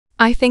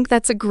I think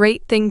that's a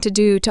great thing to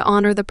do, to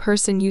honor the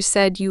person you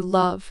said you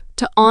love,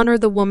 to honor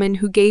the woman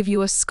who gave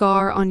you a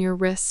scar on your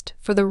wrist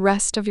for the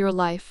rest of your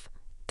life,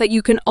 that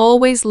you can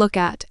always look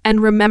at and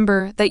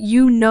remember that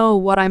you know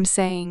what I'm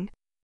saying.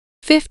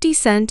 50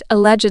 Cent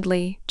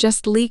allegedly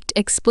just leaked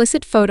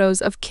explicit photos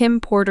of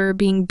Kim Porter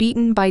being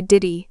beaten by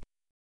Diddy.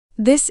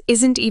 This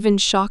isn't even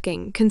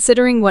shocking,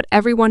 considering what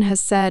everyone has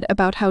said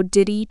about how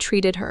Diddy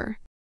treated her.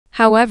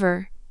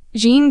 However,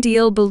 Gene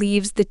Deal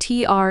believes the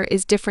TR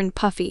is different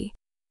Puffy.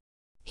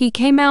 He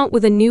came out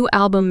with a new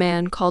album,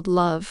 man, called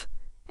Love,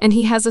 and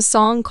he has a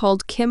song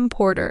called Kim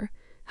Porter.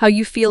 How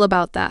you feel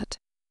about that?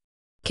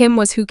 Kim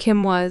was who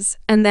Kim was,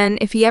 and then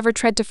if he ever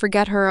tried to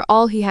forget her,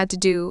 all he had to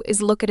do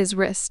is look at his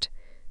wrist.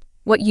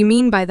 What you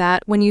mean by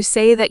that when you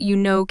say that you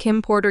know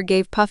Kim Porter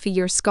gave Puffy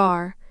your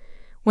scar?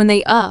 When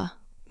they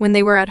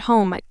were at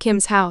home at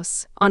Kim's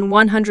house on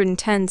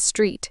 110th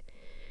Street.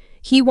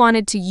 He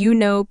wanted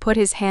to, put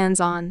his hands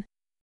on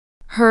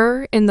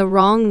her in the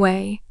wrong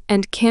way,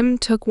 and Kim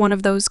took one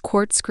of those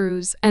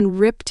corkscrews and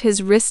ripped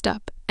his wrist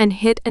up and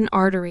hit an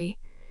artery.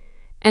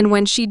 And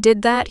when she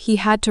did that, he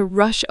had to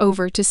rush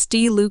over to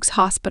Steve Luke's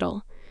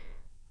hospital.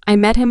 I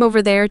met him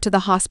over there to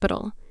the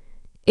hospital.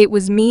 It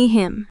was me,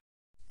 him,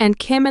 and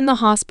Kim in the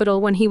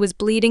hospital when he was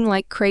bleeding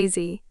like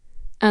crazy.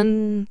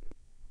 And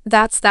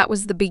that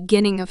was the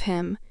beginning of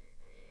him.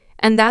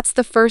 And that's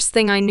the first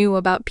thing I knew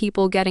about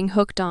people getting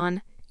hooked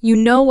on. You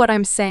know what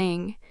I'm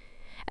saying?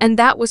 And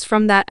that was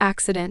from that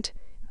accident.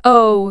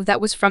 Oh,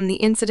 that was from the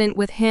incident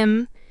with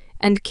him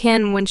and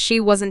Ken when she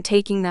wasn't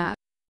taking that.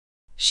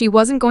 She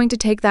wasn't going to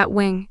take that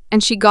wing,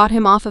 and she got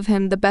him off of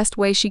him the best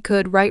way she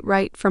could,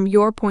 right, from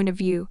your point of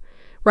view.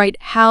 Right,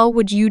 how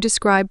would you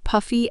describe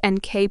Puffy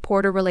and K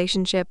Porter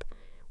relationship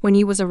when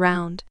he was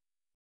around?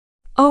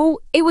 Oh,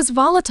 it was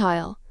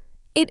volatile.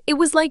 It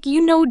was like,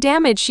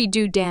 damage, she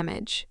do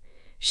damage.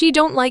 She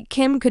don't like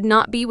Kim could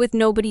not be with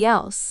nobody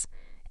else.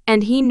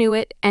 And he knew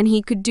it, and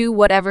he could do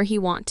whatever he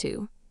want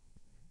to.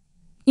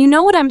 You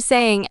know what I'm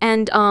saying?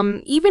 And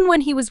even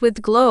when he was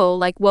with Glow,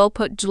 like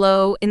put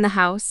Glow in the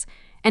house,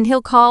 and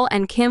he'll call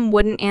and Kim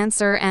wouldn't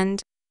answer,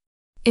 and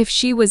if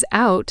she was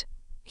out,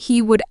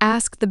 he would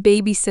ask the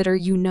babysitter,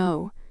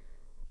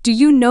 do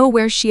you know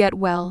where she at?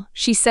 Well,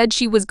 she said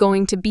she was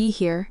going to be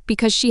here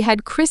because she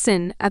had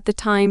christened at the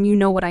time, you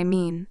know what I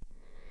mean.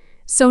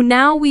 So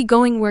now we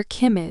going where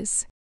Kim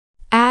is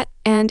at,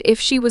 and if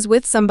she was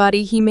with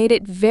somebody, he made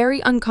it very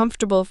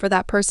uncomfortable for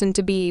that person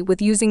to be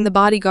with using the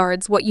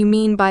bodyguards. What you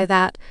mean by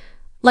that?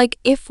 Like,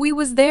 if we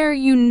was there,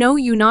 you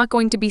not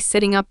going to be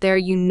sitting up there,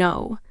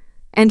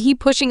 and he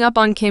pushing up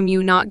on Kim,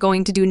 you not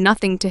going to do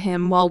nothing to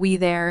him while we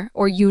there,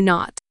 or you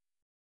not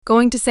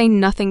going to say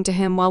nothing to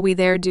him while we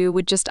there,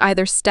 would just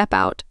either step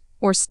out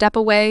or step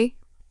away,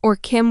 or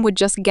Kim would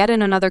just get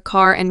in another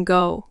car and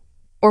go,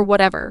 or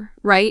whatever,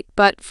 right?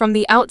 But from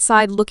the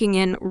outside looking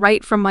in,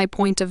 right from my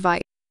point of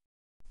view,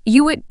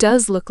 it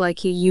does look like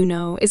he,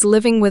 is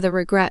living with a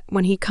regret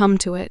when he come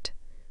to it.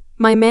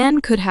 My man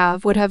would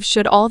have,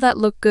 should all that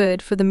look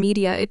good for the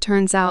media, it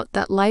turns out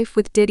that life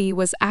with Diddy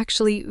was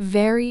actually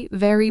very,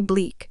 very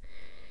bleak.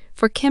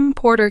 For Kim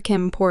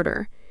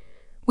Porter,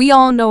 we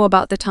all know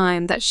about the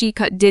time that she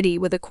cut Diddy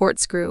with a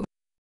corkscrew.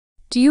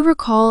 Do you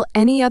recall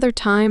any other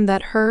time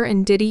that her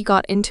and Diddy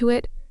got into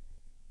it?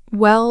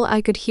 Well,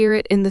 I could hear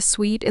it in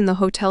the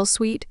hotel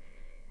suite.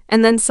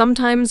 And then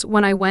sometimes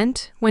when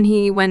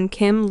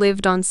Kim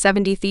lived on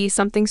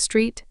 70-something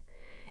Street,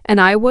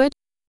 and I would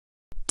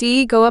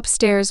go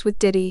upstairs with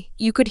Diddy,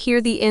 you could hear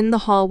in the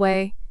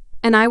hallway,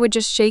 and I would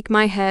just shake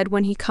my head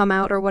when he come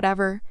out or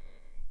whatever,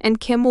 and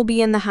Kim will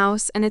be in the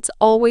house, and it's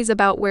always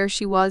about where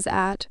she was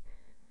at,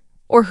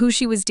 or who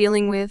she was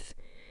dealing with.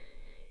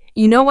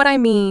 You know what I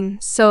mean?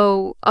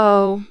 So,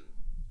 I'm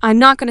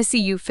not gonna see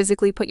you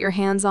physically put your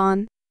hands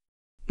on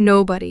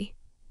nobody.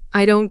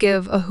 I don't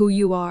give a who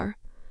you are.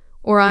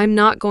 Or I'm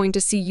not going to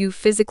see you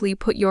physically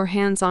put your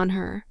hands on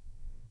her.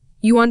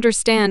 You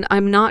understand,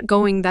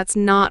 that's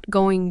not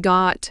going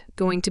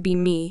to be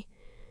me.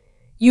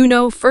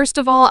 First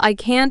of all, I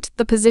can't,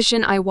 the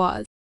position I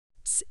was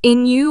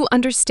in, you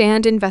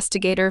understand,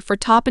 investigator for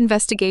top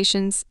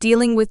investigations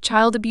dealing with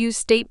child abuse,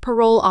 state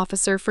parole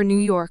officer for New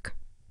York.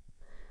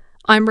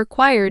 I'm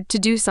required to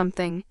do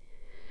something.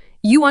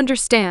 You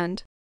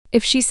understand?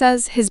 If she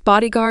says his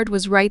bodyguard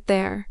was right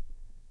there,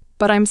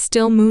 but I'm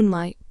still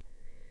Moonlight.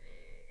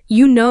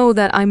 You know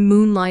that I'm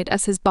Moonlight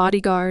as his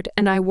bodyguard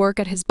and I work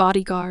at his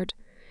bodyguard,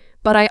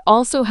 but I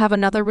also have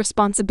another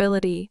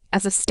responsibility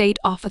as a state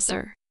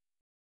officer.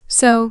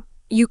 So,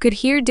 you could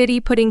hear Diddy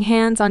putting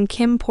hands on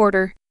Kim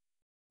Porter.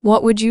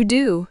 What would you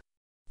do?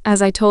 As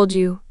I told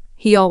you,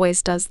 he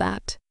always does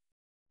that.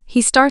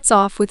 He starts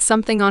off with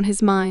something on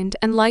his mind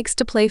and likes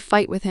to play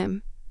fight with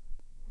him.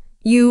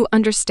 You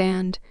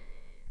understand,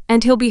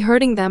 and he'll be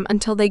hurting them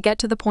until they get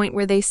to the point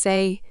where they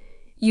say,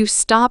 you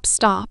stop.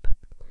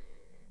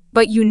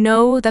 But you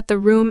know that the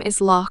room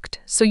is locked,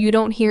 so you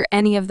don't hear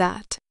any of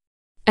that.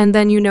 And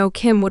then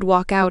Kim would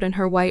walk out in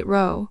her white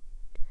robe.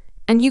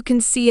 And you can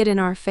see it in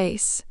our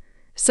face.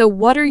 So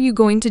what are you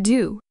going to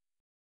do?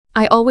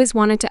 I always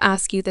wanted to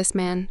ask you this,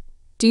 man.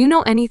 Do you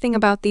know anything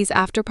about these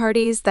after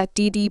parties that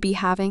Diddy be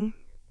having?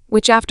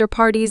 Which after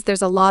parties?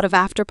 There's a lot of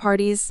after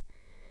parties.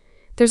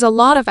 There's a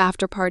lot of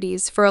after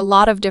parties for a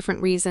lot of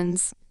different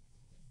reasons.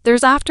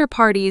 There's after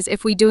parties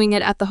if we doing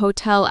it at the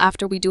hotel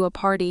after we do a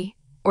party,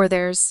 or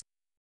there's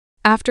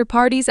after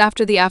parties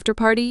after the after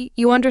party,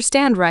 you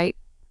understand, right?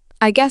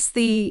 I guess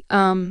the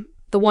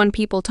one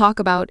people talk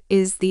about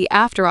is the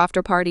after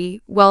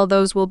party. Well,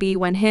 those will be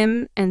when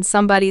him and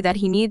somebody that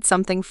he needs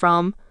something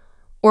from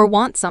or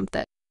wants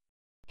something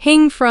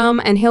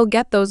from, and he'll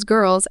get those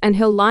girls and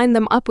he'll line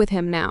them up with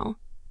him now.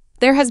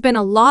 There has been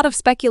a lot of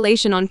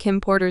speculation on Kim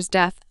Porter's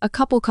death a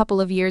couple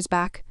of years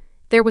back.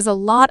 There was a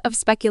lot of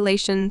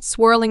speculation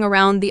swirling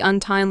around the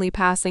untimely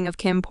passing of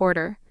Kim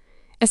Porter,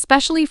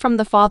 especially from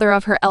the father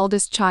of her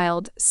eldest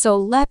child. So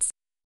let's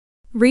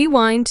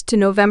rewind to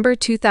November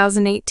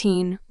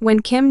 2018,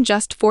 when Kim,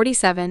 just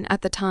 47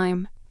 at the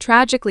time,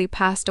 tragically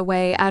passed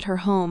away at her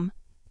home.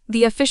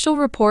 The official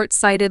report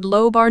cited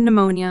lobar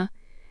pneumonia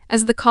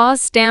as the cause,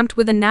 stamped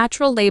with a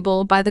natural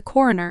label by the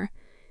coroner.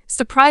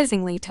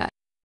 Surprisingly,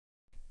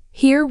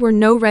 here were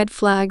no red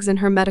flags in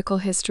her medical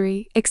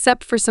history,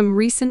 except for some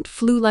recent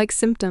flu-like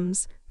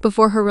symptoms,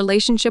 before her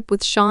relationship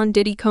with Sean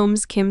Diddy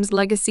Combs. Kim's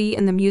legacy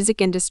in the music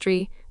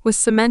industry was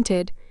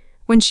cemented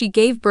when she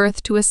gave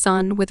birth to a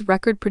son with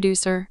record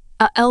producer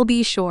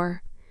A.L.B.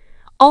 Shore,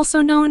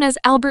 also known as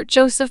Albert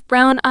Joseph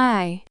Brown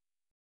I.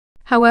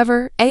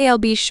 However,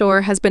 A.L.B.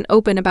 Shore has been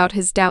open about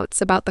his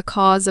doubts about the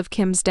cause of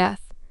Kim's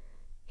death.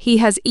 He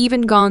has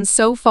even gone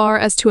so far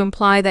as to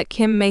imply that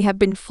Kim may have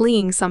been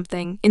fleeing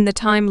something in the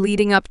time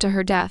leading up to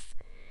her death,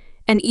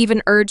 and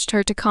even urged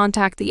her to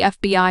contact the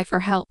FBI for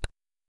help.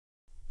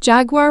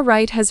 Jaguar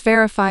Wright has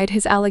verified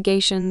his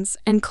allegations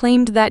and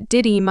claimed that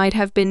Diddy might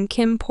have been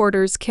Kim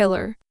Porter's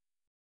killer.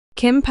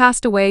 Kim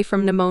passed away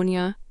from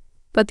pneumonia,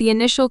 but the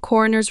initial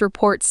coroner's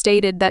report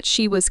stated that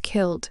she was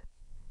killed.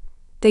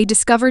 They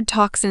discovered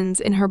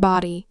toxins in her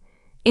body,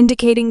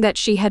 indicating that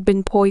she had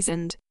been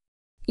poisoned.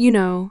 You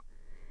know,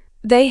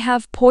 they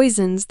have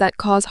poisons that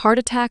cause heart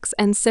attacks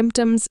and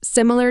symptoms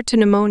similar to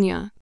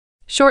pneumonia.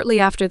 Shortly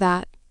after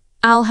that,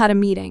 Al had a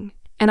meeting,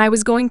 and I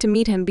was going to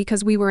meet him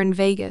because we were in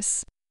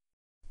Vegas.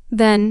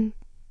 Then,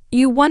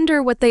 you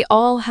wonder what they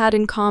all had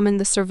in common,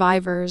 the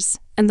survivors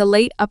and the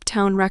late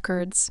Uptown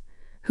Records,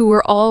 who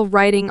were all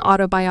writing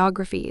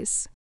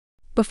autobiographies.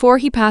 Before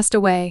he passed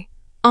away,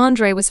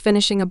 Andre was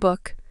finishing a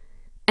book,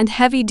 and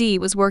Heavy D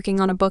was working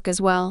on a book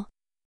as well.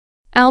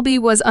 Albie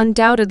was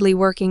undoubtedly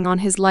working on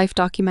his life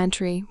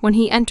documentary when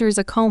he enters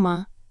a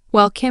coma,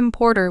 while Kim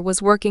Porter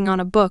was working on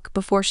a book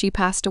before she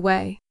passed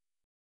away.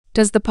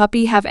 Does the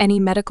puppy have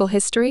any medical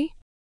history?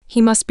 He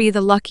must be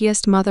the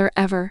luckiest mother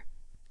ever,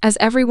 as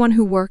everyone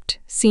who worked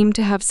seemed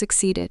to have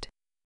succeeded.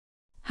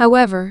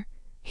 However,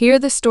 hear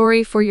the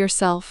story for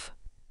yourself.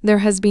 There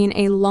has been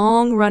a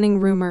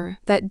long-running rumor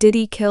that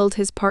Diddy killed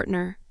his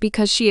partner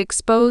because she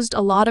exposed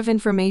a lot of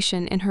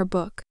information in her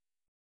book.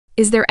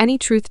 Is there any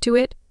truth to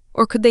it?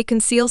 Or could they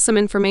conceal some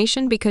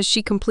information because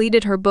she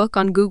completed her book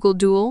on Google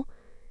Duel,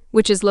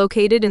 which is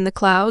located in the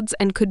clouds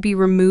and could be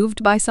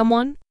removed by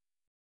someone?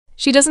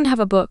 She doesn't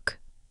have a book.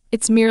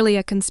 It's merely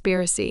a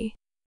conspiracy.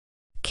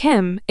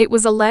 Kim, it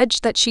was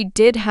alleged that she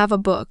did have a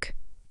book,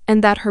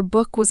 and that her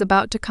book was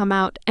about to come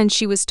out, and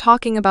she was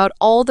talking about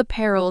all the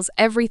perils,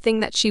 everything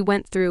that she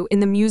went through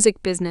in the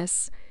music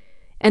business,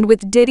 and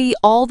with Diddy,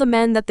 all the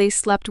men that they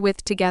slept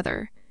with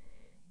together.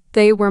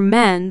 They were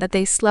men that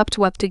they slept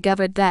with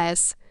together.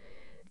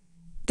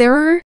 There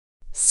were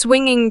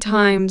swinging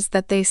times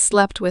that they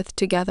slept with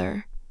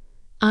together.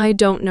 I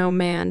don't know,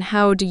 man,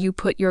 how do you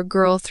put your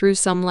girl through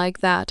some like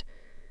that?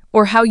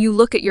 Or how you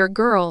look at your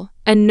girl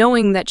and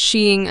knowing that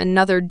sheing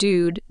another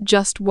dude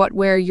just what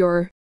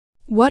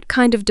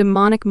kind of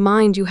demonic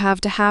mind you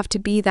have to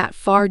be that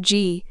far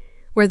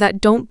where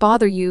that don't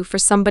bother you for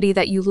somebody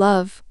that you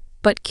love.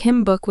 But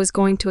Kim book was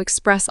going to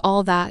express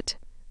all that.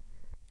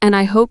 And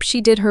I hope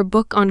she did her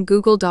book on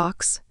Google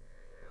Docs.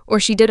 Or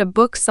she did a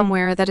book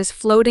somewhere that is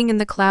floating in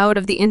the cloud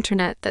of the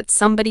internet that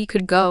somebody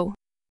could go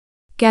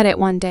get it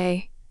one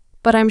day.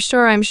 But I'm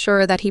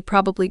sure that he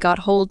probably got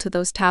hold to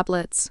those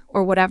tablets,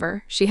 or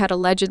whatever she had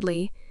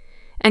allegedly,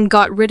 and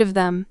got rid of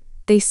them.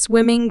 They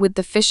swimming with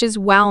the fishes,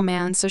 wow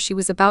man, so she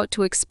was about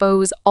to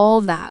expose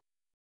all that.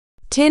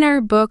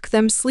 Tinner book,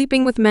 them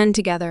sleeping with men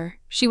together.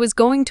 She was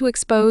going to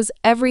expose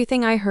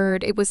everything. I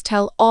heard it was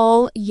tell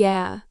all,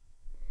 yeah.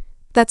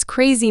 That's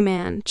crazy,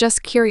 man,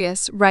 just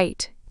curious,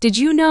 right? Did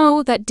you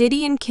know that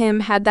Diddy and Kim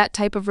had that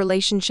type of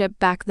relationship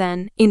back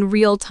then, in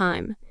real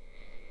time?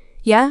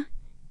 Yeah?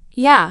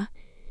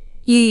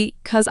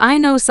 'Cause I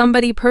know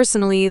somebody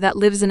personally that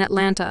lives in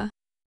Atlanta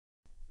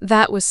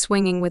that was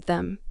swinging with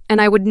them, and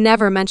I would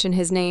never mention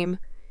his name,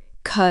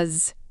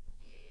 'cause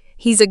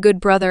he's a good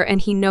brother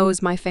and he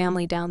knows my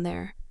family down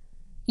there.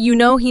 You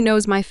know he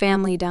knows my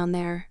family down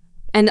there,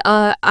 and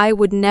I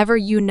would never,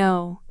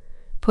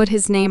 put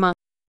his name up.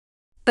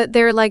 But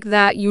they're like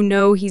that,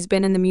 he's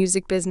been in the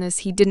music business,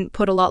 he didn't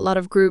put a lot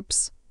of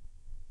groups.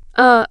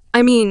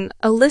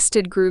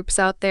 Illisted groups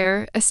out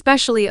there,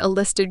 especially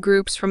illisted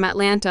groups from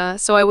Atlanta,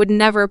 so I would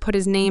never put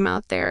his name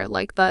out there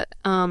like that.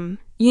 When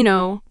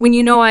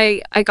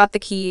I got the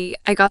key,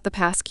 I got the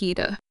pass key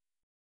to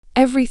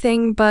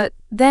everything, but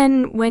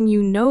then when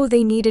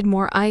they needed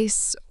more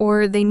ice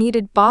or they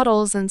needed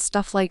bottles and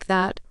stuff like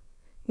that,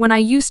 when I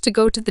used to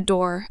go to the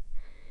door,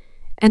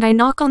 and I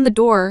knock on the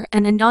door,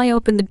 and then I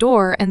open the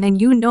door, and then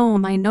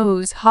my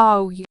nose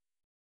how you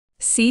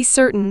see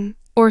certain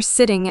or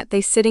sitting in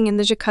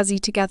the jacuzzi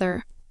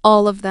together,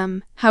 all of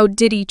them, how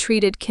Diddy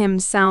treated Kim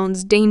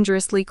sounds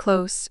dangerously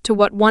close to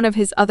what one of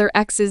his other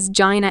exes,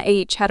 Gina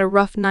H, had a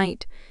rough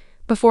night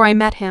before I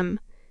met him.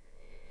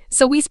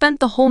 So we spent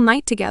the whole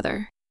night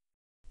together.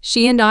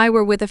 She and I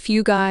were with a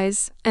few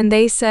guys, and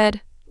they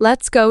said,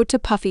 let's go to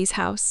Puffy's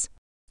house.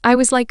 I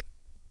was like,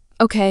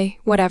 okay,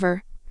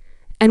 whatever.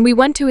 And we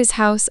went to his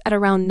house at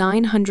around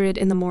 900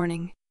 in the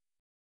morning.